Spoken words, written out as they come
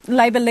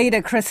Labour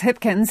leader Chris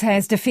Hipkins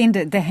has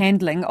defended the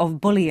handling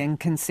of bullying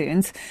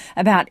concerns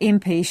about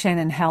MP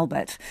Shanan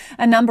Halbert.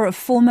 A number of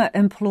former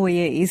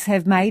employees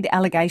have made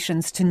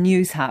allegations to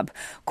Newshub,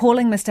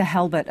 calling Mr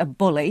Halbert a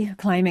bully,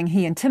 claiming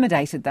he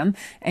intimidated them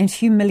and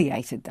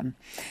humiliated them.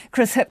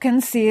 Chris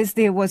Hipkins says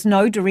there was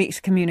no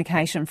direct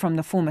communication from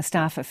the former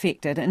staff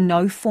affected and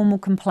no formal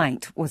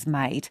complaint was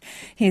made.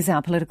 Here's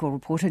our political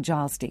reporter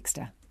Giles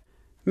Dexter.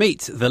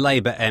 Meet the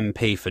Labour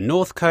MP for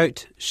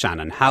Northcote,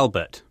 Shanan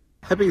Halbert.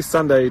 Happy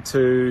Sunday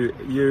to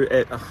you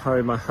at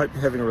home. I hope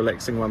you're having a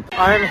relaxing one.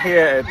 I'm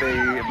here at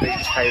the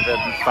Beach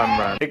Haven Fun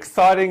Run.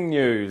 Exciting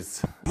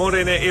news.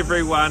 Morning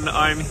everyone,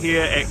 I'm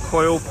here at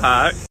Coyle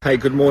Park. Hey,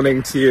 good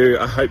morning to you.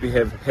 I hope you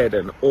have had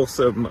an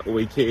awesome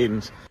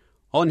weekend.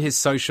 On his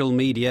social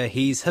media,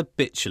 he's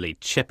habitually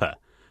chipper,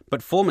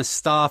 but former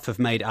staff have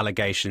made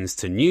allegations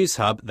to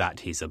Newshub that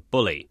he's a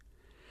bully.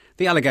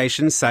 The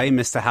allegations say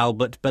Mr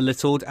Halbert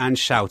belittled and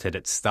shouted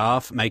at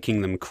staff,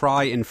 making them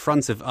cry in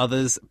front of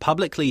others,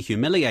 publicly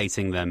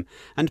humiliating them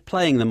and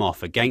playing them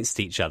off against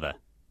each other.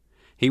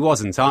 He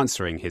wasn't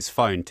answering his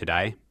phone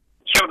today.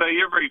 Kia ora,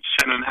 you've reached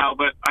Shanan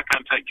Halbert. I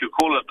can't take your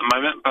call at the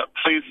moment, but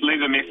please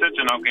leave a message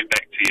and I'll get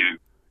back to you.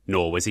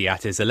 Nor was he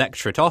at his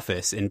electorate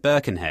office in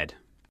Birkenhead.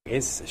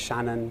 Is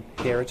Shanan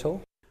here at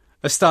all?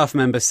 A staff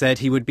member said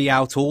he would be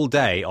out all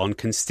day on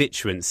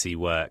constituency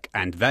work,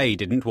 and they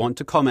didn't want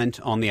to comment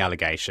on the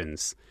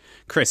allegations.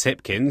 Chris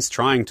Hipkins,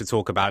 trying to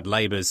talk about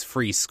Labour's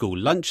free school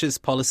lunches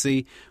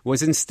policy,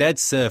 was instead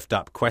served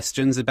up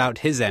questions about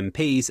his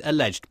MP's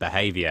alleged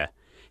behaviour.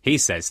 He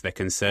says the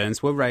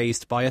concerns were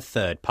raised by a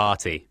third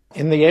party.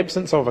 In the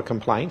absence of a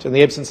complaint, in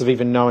the absence of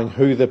even knowing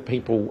who the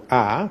people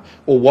are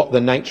or what the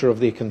nature of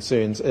their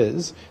concerns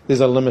is, there's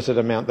a limited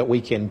amount that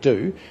we can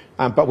do.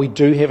 But we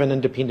do have an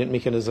independent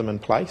mechanism in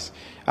place.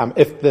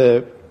 If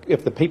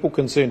the people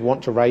concerned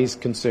want to raise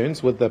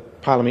concerns with the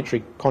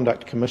Parliamentary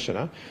Conduct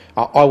Commissioner,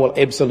 I will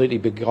absolutely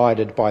be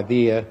guided by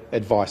their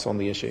advice on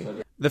the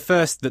issue. The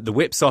first that the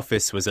Whip's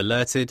office was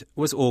alerted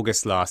was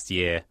August last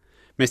year.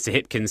 Mr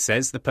Hipkins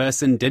says the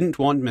person didn't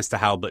want Mr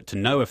Halbert to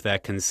know of their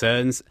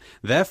concerns,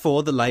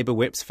 therefore the Labour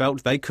Whips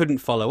felt they couldn't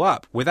follow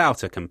up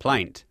without a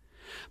complaint.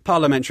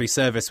 Parliamentary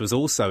Service was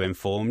also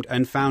informed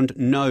and found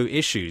no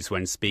issues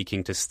when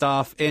speaking to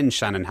staff in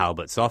Shanan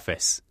Halbert's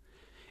office.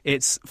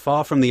 It's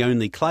far from the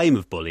only claim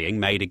of bullying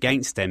made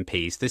against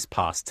MPs this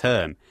past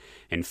term.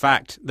 In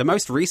fact, the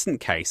most recent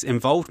case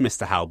involved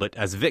Mr Halbert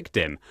as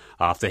victim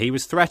after he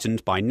was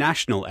threatened by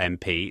National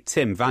MP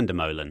Tim van der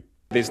Molen.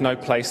 There's no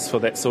place for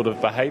that sort of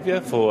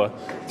behaviour, for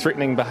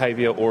threatening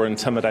behaviour or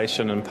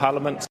intimidation in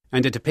Parliament.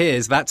 And it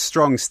appears that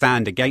strong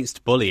stand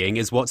against bullying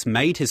is what's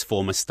made his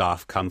former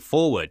staff come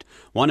forward,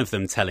 one of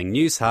them telling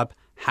Newshub,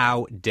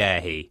 "How dare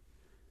he?"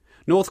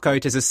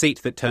 Northcote is a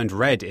seat that turned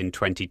red in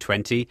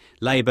 2020.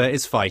 Labour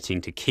is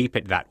fighting to keep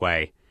it that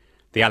way.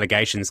 The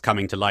allegations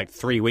coming to light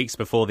 3 weeks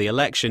before the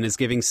election is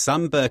giving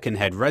some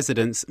Birkenhead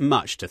residents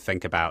much to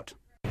think about.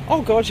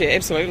 Oh God, yeah,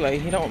 absolutely.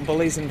 You don't want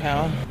bullies in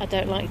power. I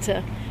don't like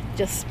to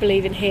just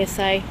believe in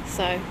hearsay,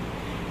 so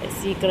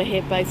you've got to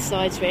hear both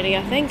sides really,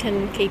 I think,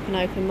 and keep an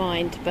open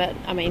mind. But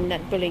I mean,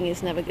 that bullying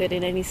is never good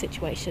in any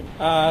situation.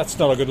 It's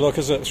not a good look,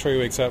 is it? 3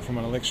 weeks out from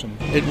an election.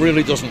 It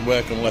really doesn't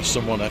work unless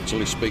someone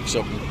actually speaks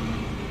up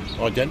and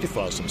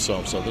identifies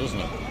themselves, doesn't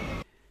it?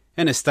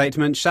 In a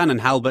statement, Shanan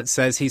Halbert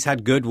says he's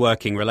had good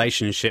working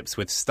relationships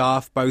with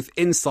staff both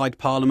inside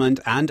Parliament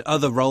and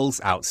other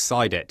roles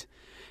outside it.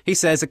 He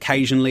says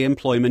occasionally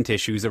employment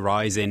issues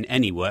arise in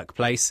any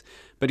workplace,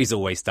 but he's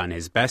always done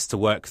his best to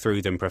work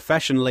through them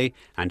professionally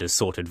and has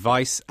sought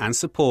advice and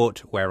support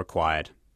where required.